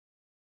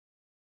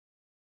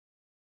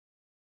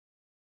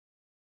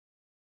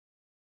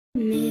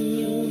Aunque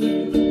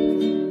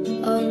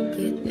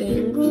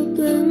tengo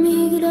que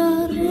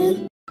emigrar.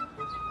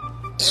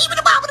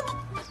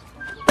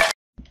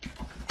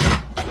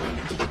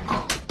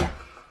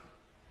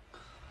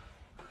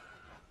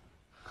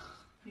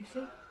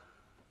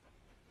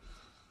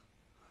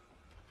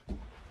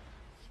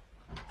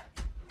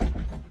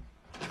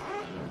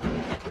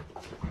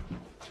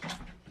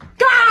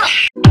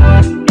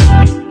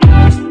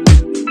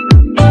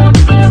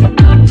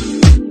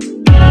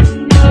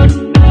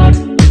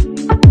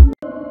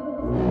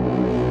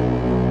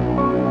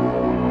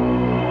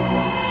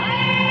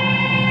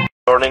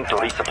 Turning to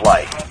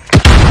resupply.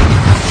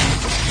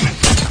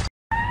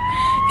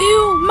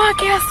 Ew, ma,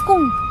 qué asco.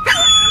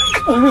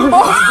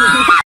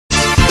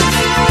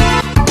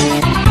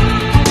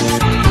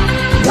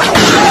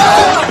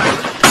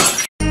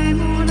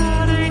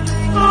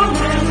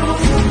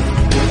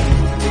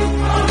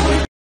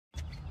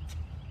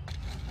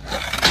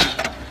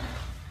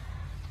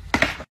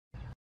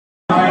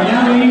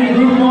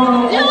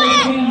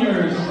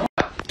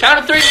 Count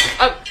of three.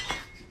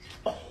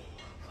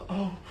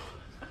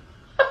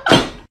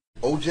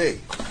 OJ.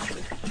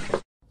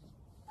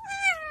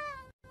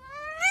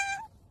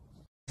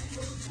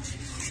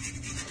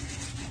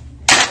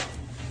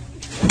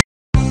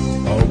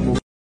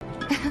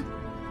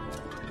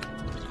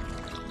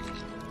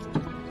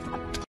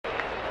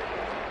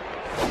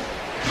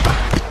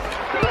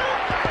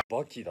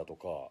バキだと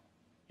か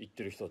言っ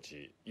てる人た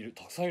ち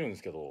たくさんいるんで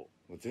すけど、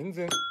全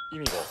然意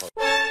味がわかる。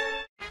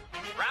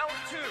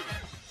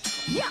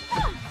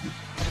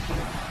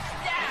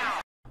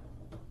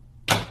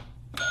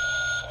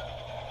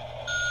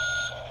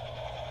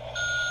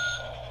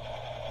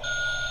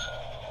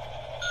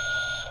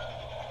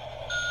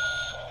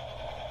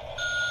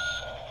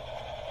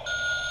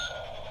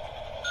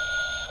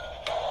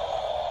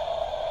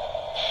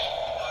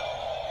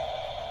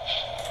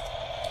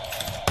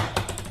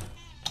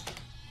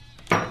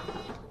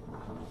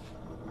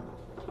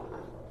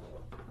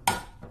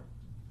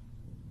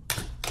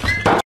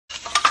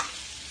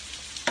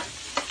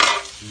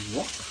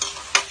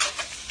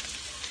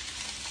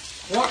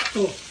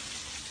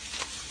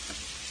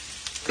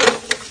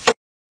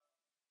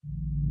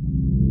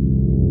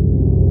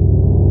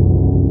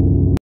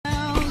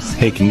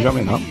Hey, can you drop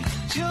me up?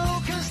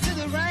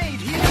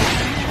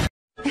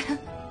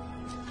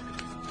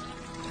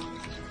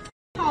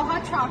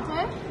 Hot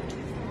chocolate.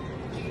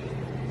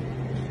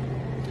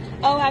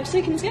 Oh,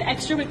 actually, can you get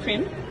extra whipped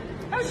cream?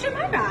 Oh shit,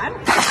 my bad.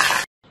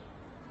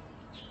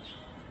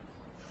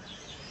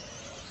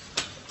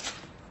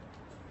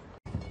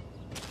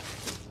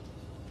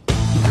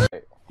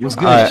 What's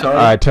good, Shawty?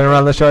 Alright, turn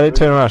around, let's Shawty.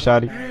 Turn around,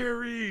 Shawty.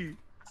 Harry.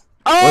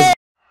 Oh!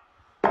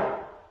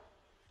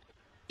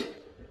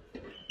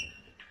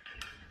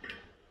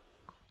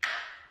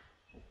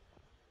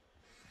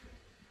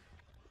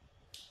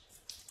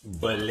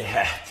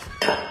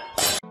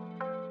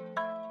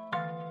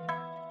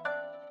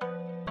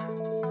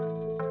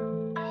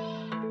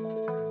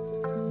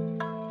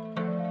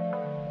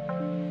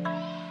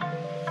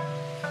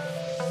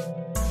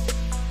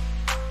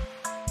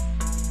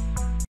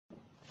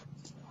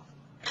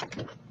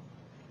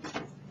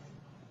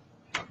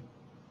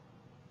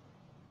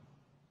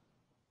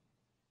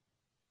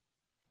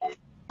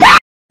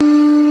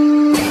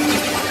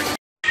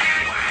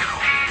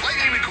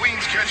 Lightning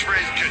McQueen's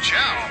catchphrase,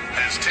 ka-chow,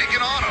 has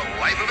taken on a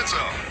life of its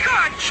own.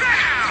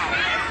 Ka-chow!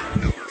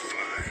 Number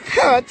 5.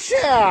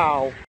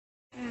 Ka-chow!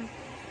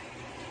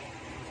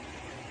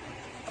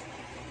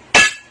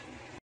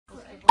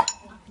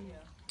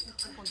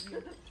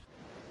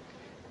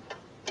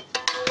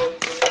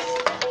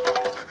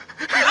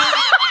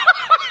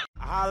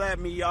 Holla at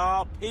me,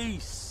 y'all.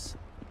 Peace.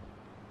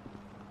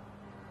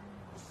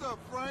 What's up,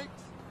 Frank?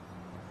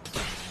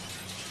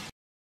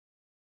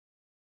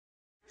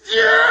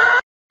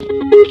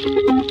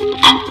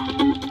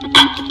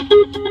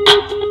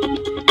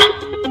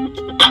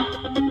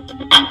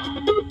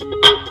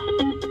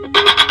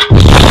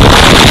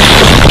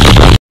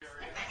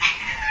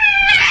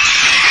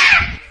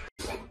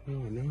 Oh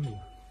no,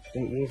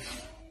 don't move.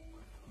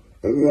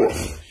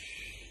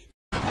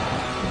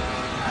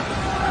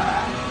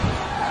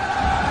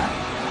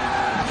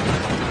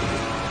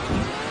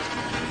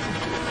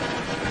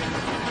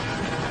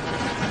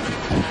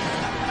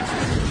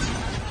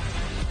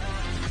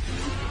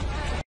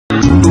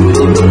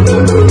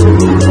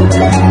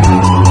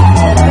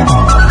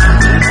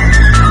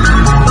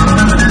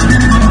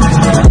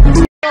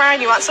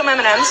 Ryan, you want some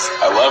M&Ms?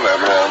 I love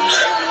M&M's.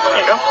 There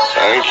you go.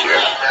 Thank you.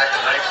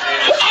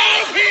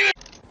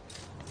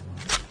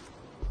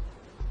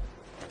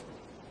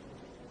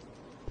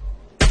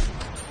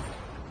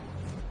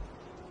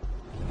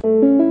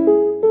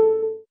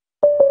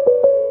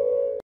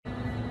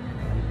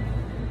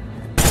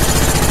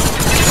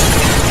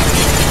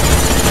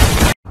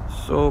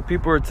 So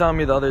people were telling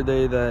me the other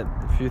day that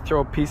if you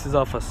throw pieces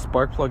off a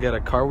spark plug at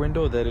a car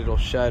window that it'll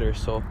shatter,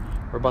 so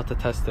we're about to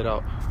test it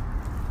out.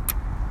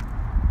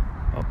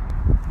 Oh.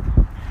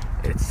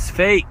 It's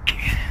fake.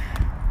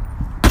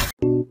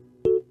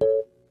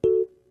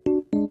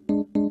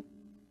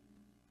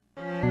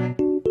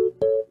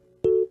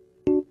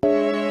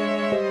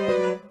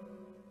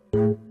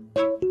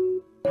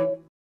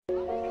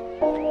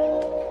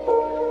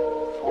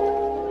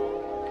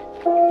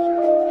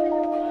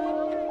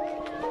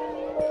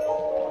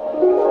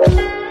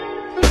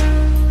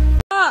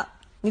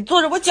 你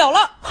坐着我脚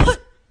了，哼！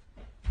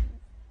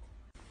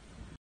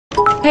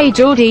 Hey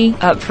Geordie,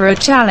 up for a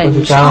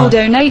challenge. I'll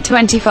donate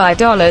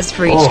 $25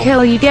 for each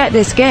kill you get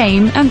this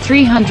game, and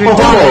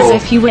 $300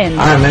 if you win.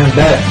 Alright, man,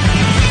 bet.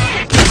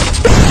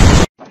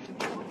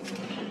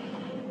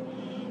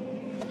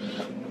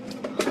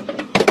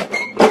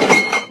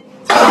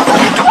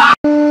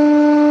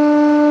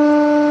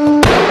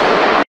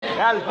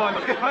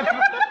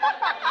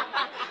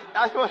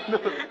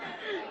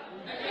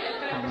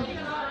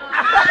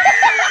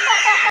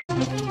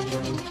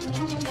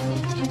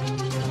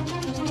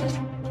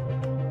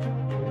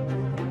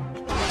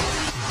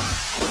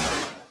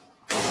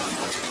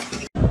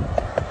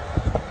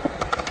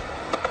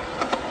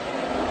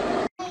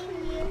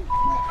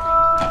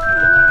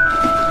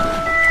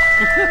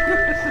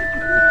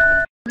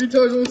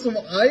 Retards want some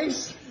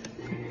ice?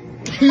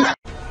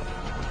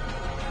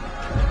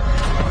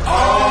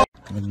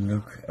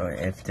 Look,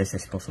 if this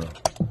is possible.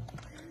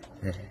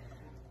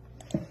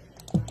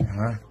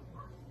 Huh?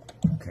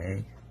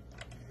 Okay.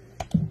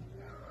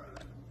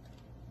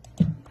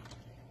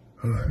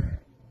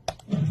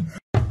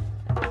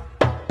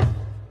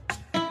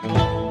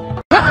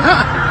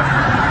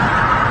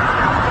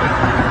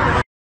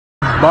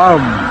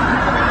 Bum.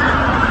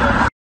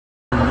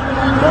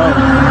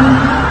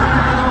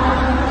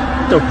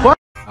 The fuck?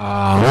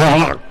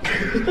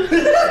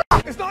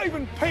 It's not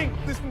even pink,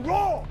 this is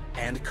raw!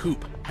 And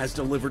Coop has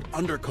delivered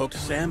undercooked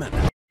salmon.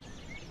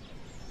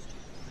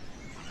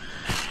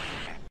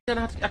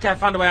 Okay, I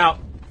found a way out.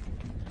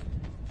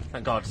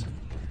 Thank God.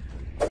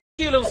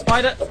 You little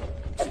spider.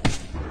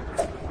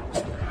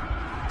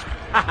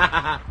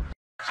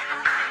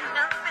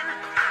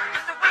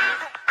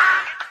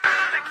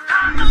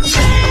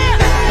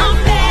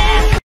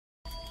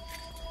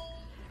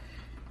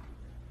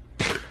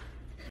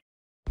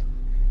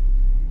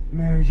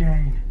 Mary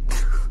Jane.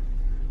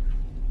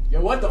 Yo,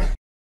 what the?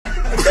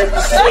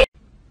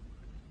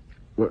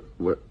 What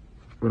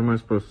am I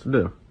supposed to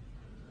do?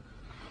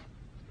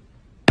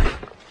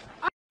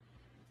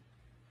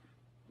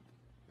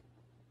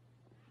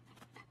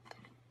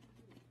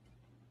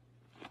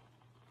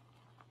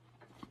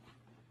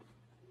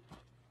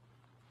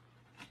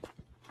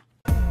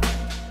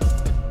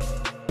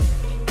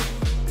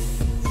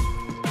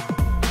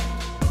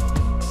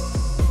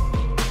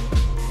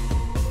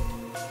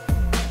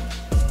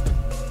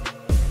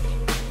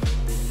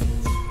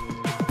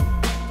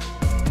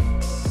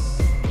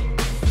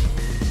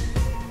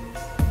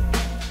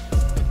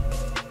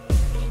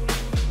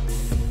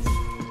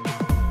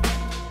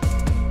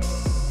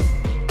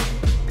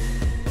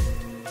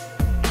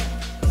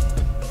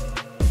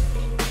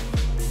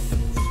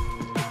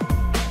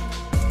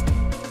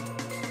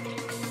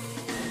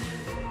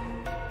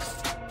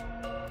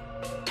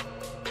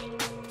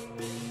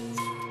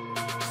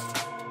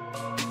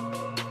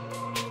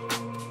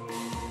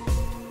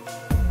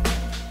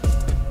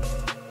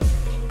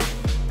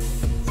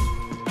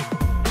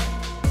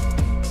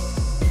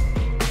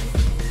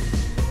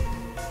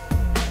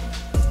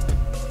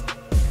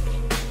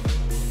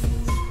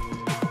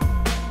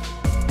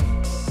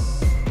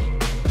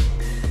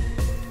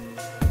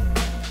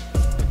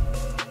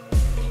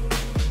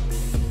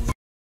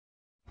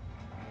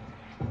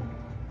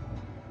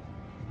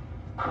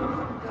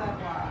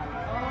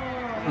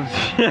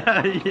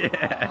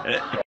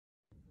 Yeah.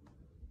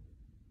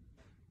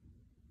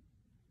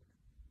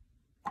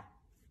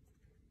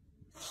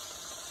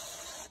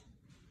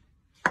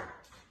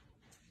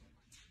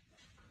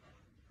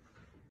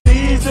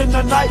 These in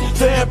the night,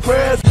 saying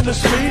prayers in the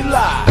street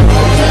light.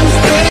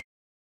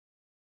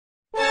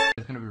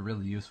 It's gonna be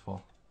really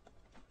useful.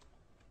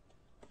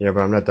 Yeah,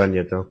 but I'm not done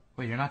yet, though.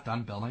 Wait, you're not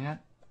done building it?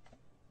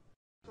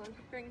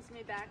 Brings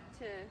me back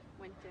to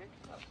winter.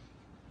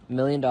 $1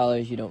 million,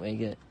 you don't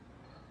make it.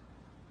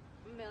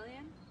 $1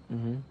 million?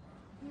 Mm-hmm.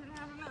 You don't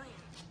have $1 million.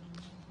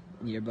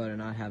 You're about to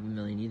not have $1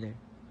 million either.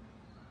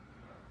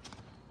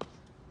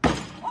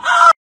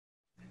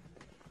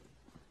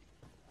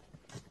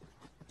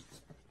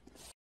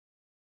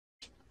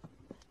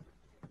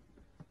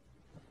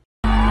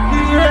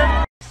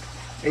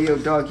 Hey yo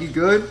dog, you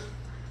good?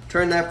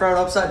 Turn that frown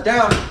upside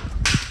down.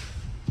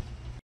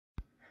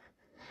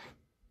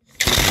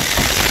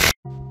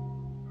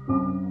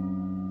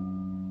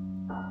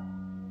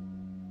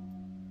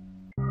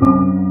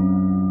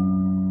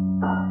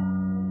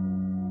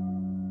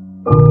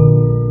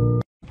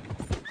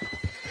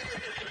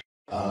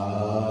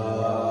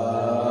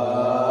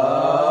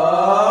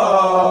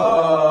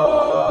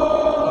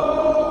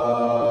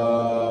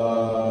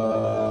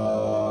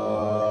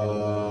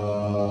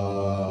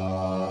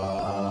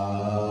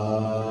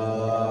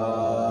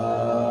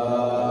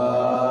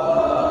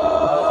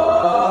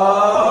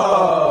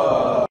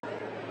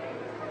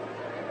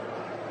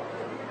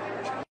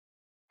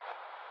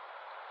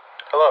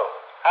 Hello.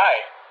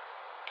 Hi.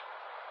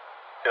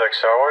 You like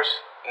Star Wars?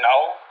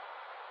 No.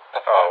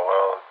 Oh,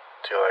 well,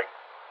 do you like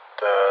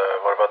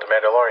what about The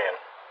Mandalorian?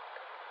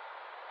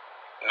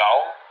 No.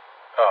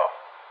 Oh.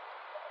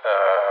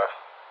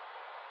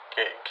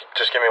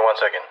 Just give me 1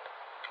 second.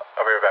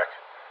 I'll be right back.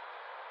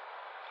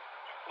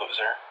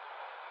 Loser.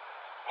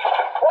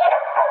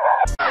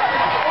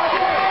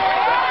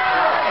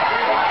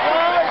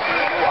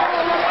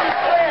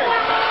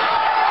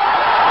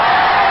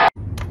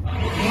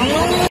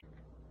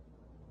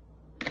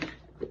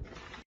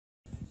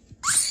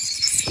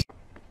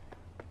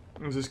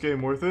 Is this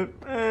game worth it?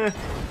 Eh.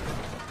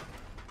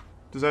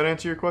 Does that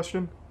answer your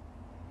question?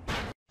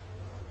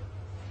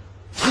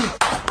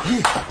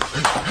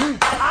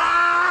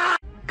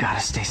 Gotta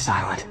stay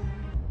silent.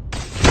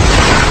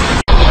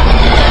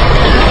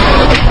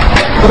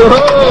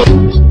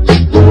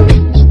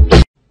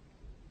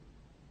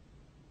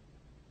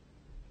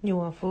 You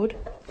want food?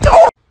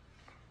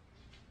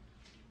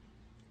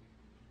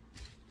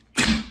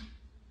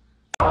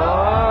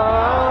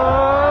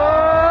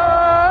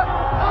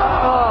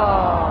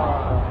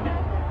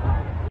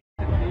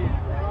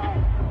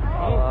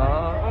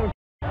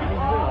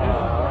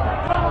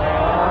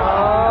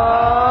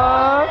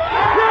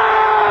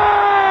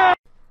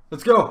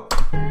 Let's go.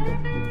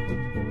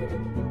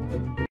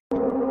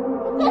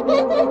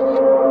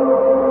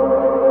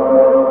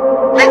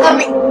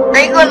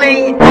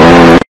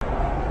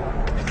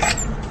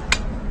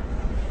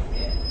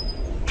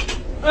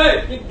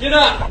 Hey, get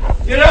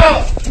up! Get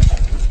out!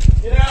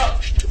 Get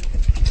out!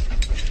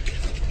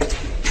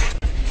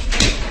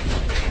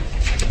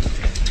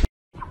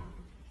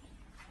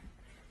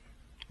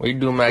 What you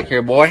doing back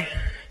here, boy?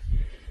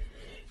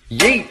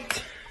 Yeet!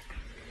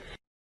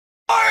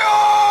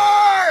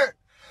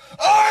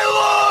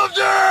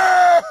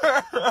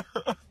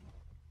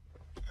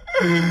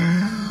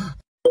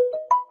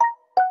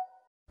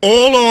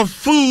 All our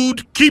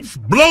food keeps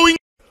blowing.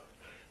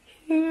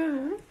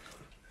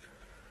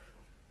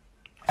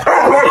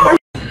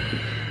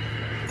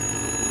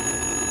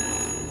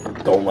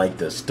 Don't like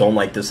this. Don't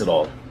like this at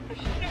all.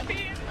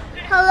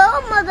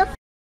 Hello, mother.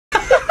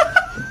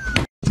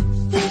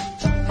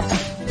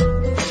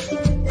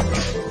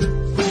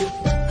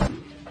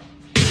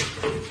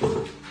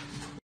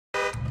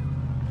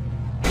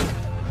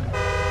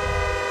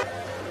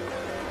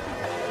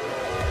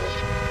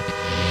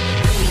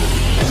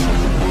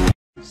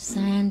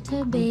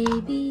 Santa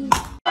baby.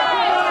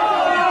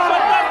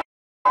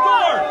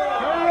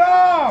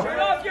 Turn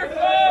off your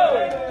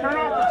phone! Turn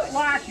off the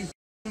slack, you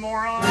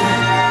moron!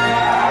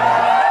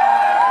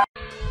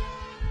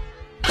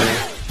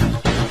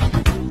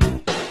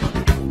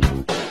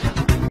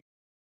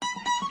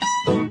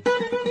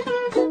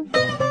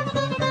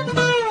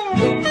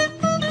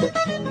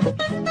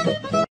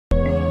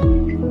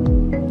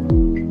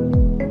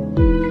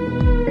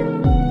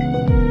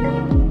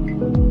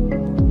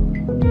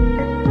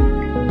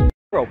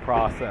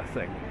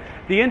 Processing.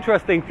 The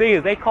interesting thing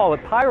is they call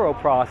it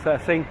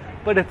pyroprocessing,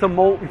 but it's a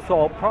molten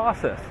salt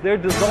process. They're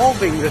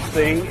dissolving this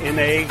thing in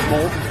a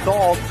molten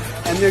salt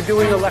and they're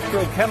doing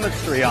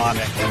electrochemistry on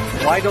it.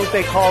 Why don't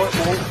they call it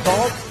molten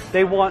salt?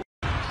 They want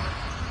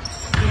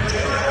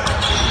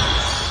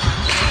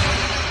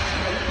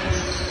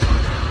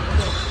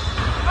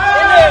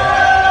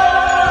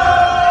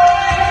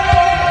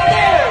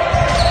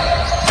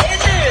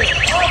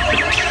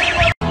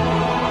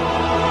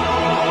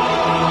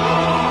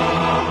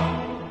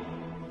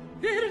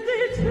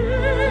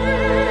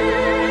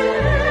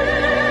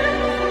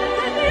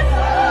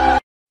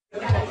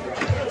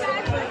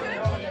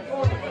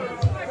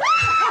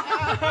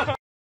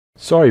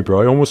Sorry,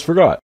 bro, I almost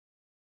forgot.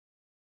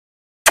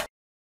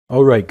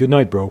 Alright, good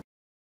night, bro.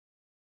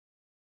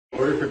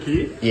 Order for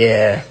Keith?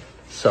 Yeah,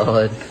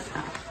 solid.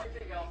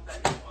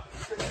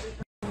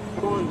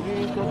 All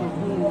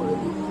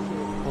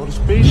the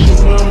spaceship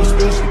time was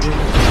supposed to get.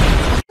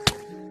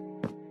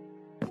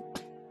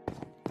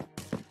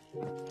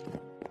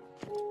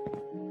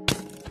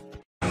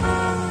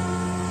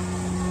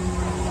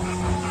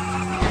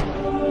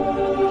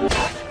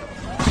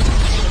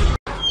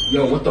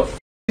 Yo, what the f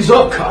is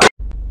up, Kyle?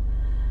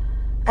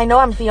 I know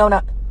I'm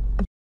Fiona.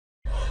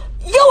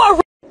 You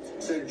are.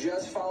 So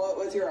just follow it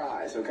with your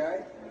eyes, okay?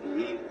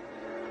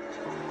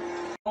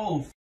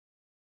 Oh,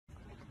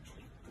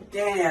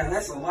 damn,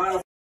 that's a lot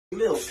of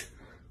milk.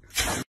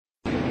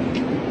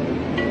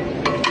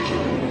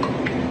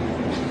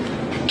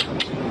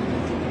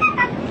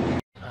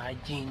 Hi,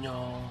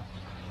 Gino.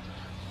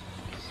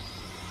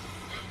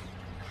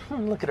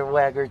 Look at her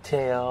wag her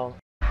tail.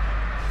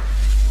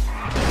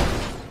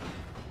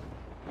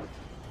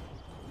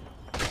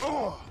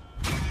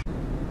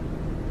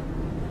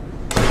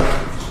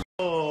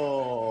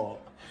 Oh.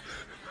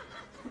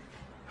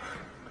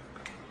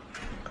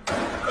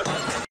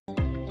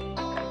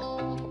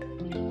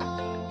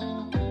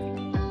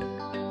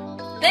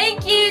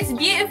 Thank you, it's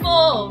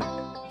beautiful.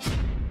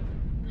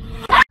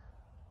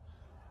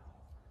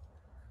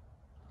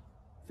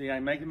 See, I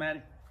ain't making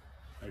Maddie.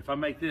 If I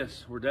make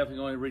this, we're definitely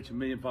going to reach 1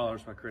 million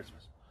followers by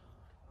Christmas.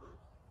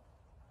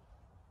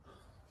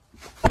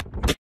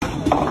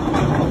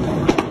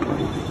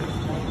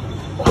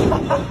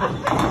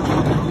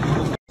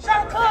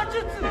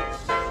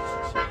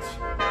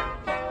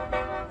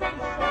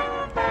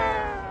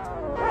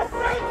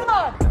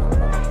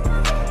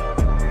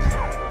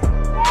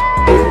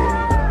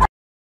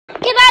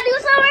 Can I do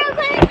something real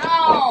quick?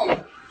 No.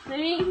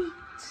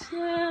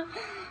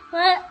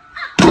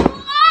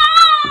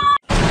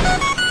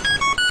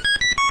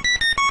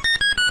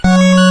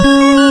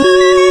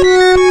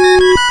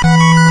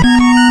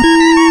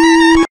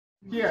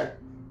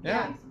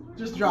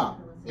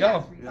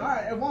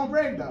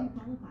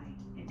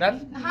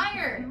 That's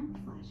higher.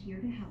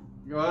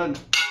 Go ahead.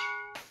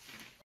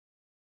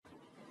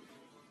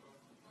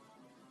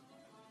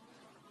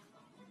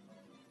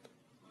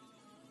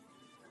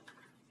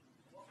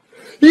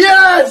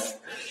 Yes!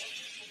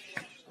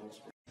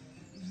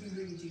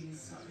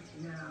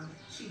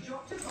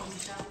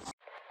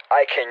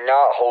 I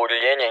cannot hold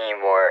it in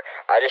anymore.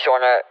 I just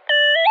wanna,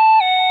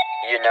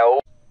 you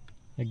know.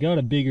 I got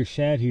a bigger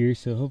shad here,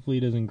 so hopefully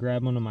it doesn't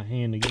grab onto my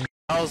hand again.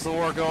 How's the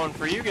war going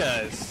for you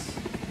guys?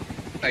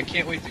 I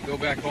can't wait to go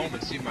back home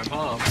and see my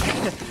mom.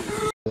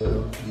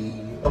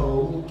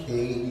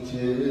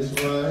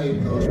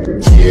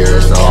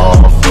 Tears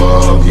off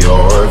of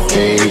your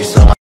face.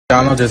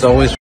 McDonald's is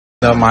always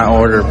up my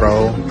order,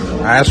 bro.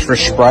 I asked for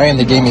Sprite and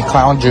they gave me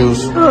clown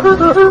juice.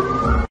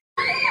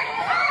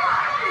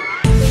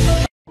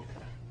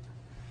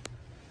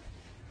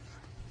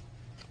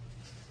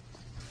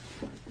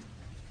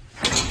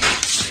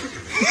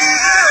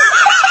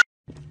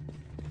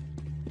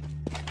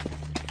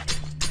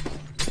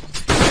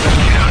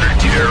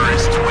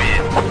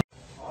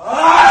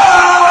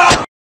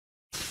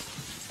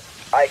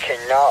 I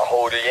cannot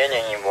hold it in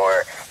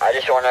anymore. I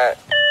just wanna.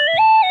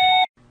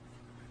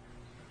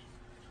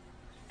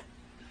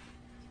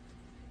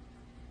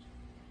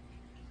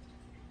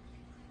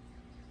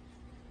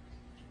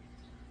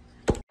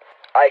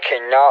 I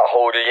cannot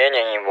hold it in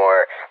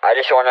anymore. I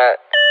just wanna,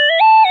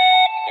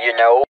 you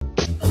know.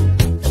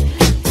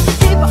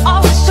 People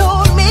always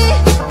told me,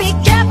 be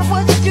careful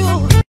what you do.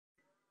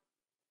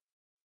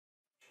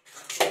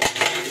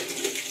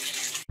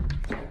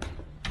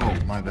 Oh,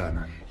 my bad,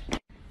 man.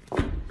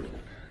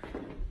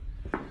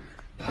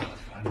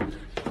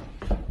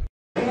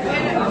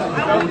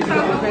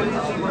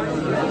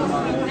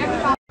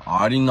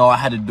 I already know I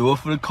had to do it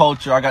for the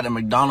culture. I got the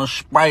McDonald's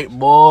Sprite,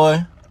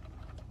 boy.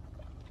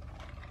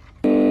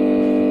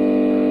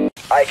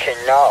 I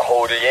cannot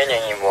hold it in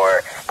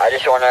anymore. I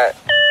just wanna.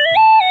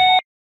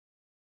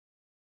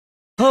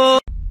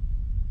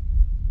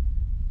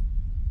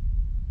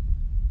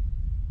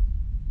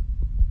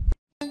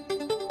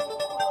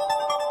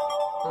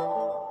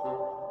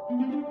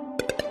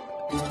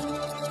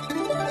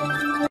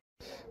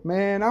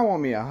 Man, I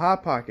want me a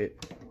Hot Pocket.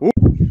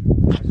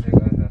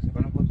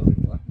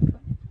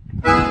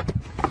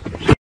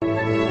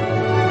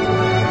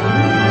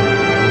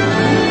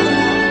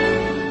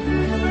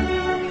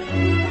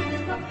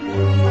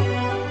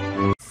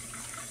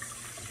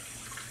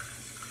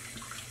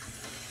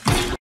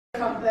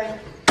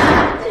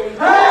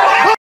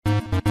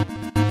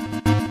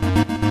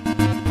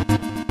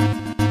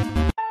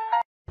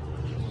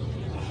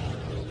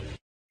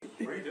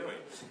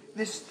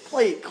 This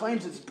plate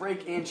claims it's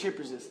break and chip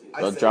resistant.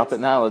 Well, drop it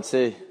now. Let's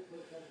see.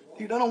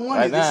 Dude, I don't want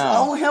Right it. This, I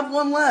now. only have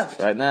one left.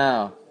 Right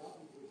now.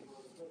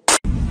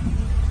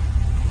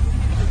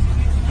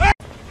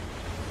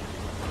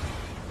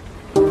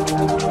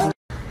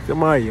 Look at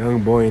my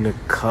young boy in the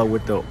cut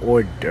with the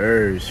hors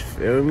d'oeuvres.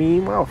 Feel me?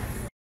 My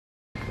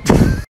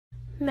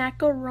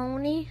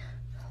Macaroni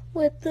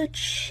with the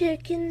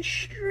chicken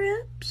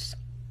strips.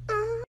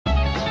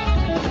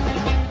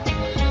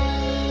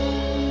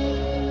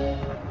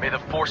 May the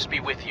force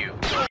be with you.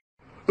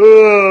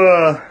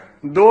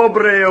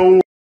 Доброе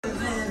утро.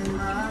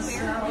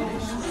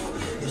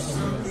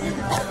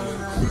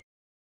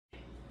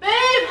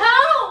 Babe,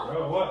 help!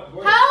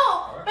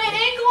 Help! My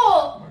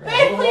ankle!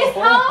 Babe, please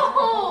help!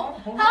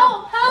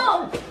 Help!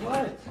 Help!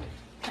 What?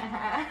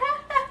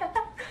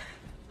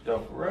 Yo,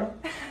 for real?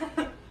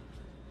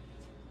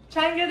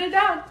 Try and get it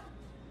down.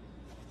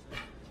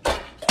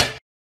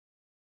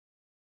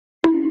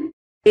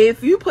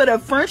 If you put a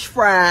French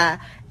fry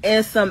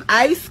and some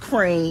ice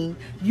cream,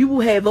 you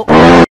will have a.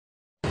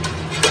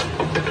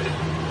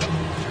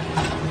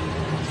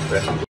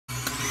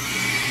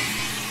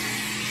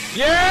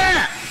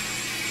 Yeah!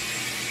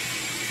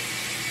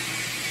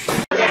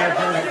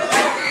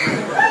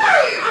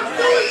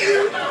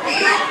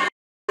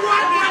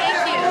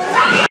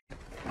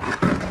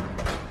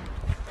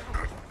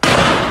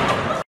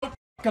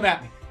 Come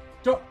at me.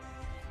 Don't.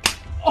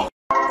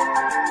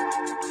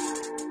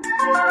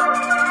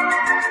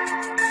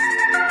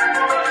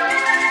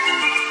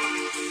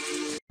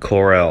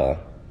 Corel.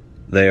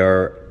 They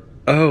are,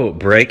 oh,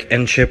 break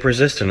and chip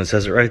resistant. It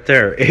says it right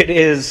there. It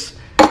is.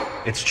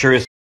 It's true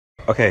as.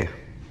 Okay.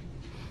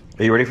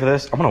 Are you ready for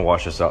this? I'm going to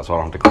wash this out so I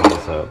don't have to clean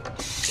this up.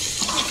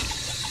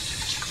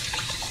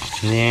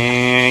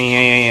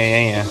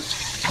 Yeah.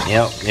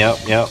 Yep.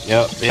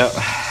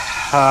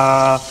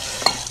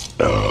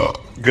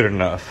 Good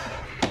enough.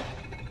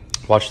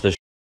 Watch this.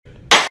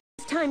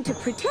 It's time to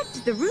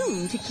protect the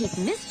room to keep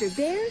Mr.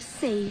 Bear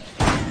safe.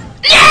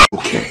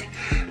 Okay,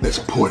 let's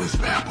pour this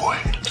bad boy.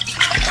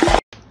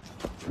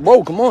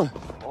 Whoa, come on.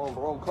 Oh,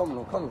 bro,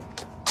 I'm coming.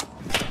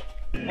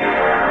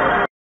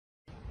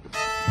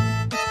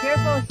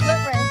 Careful,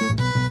 slippery.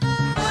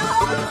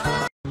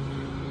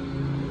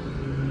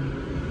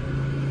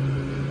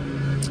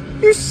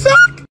 You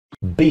suck!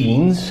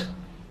 Beans.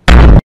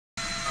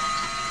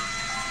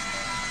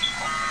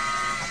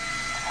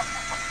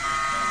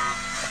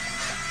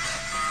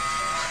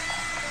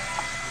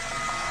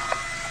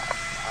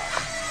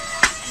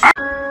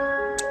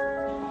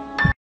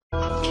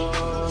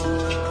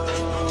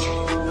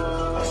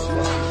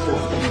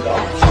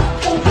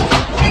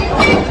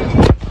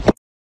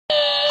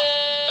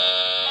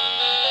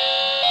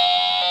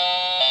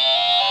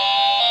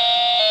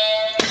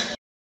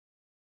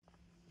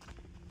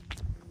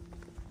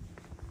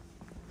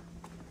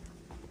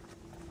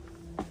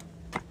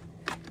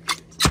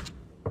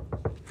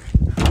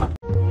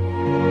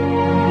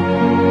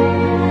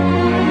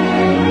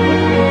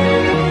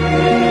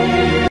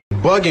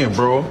 Bugging,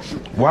 bro.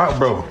 Why,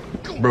 bro?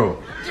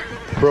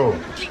 Bro.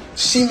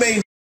 She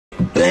made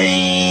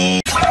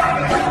bang.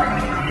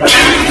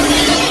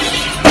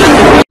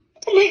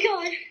 Oh my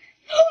god.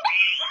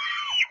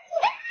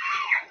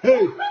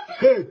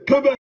 Hey,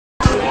 come back.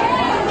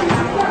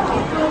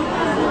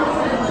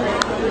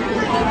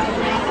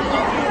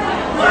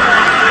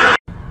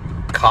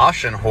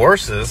 Caution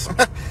horses.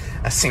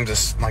 That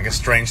seems like a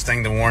strange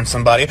thing to warn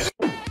somebody.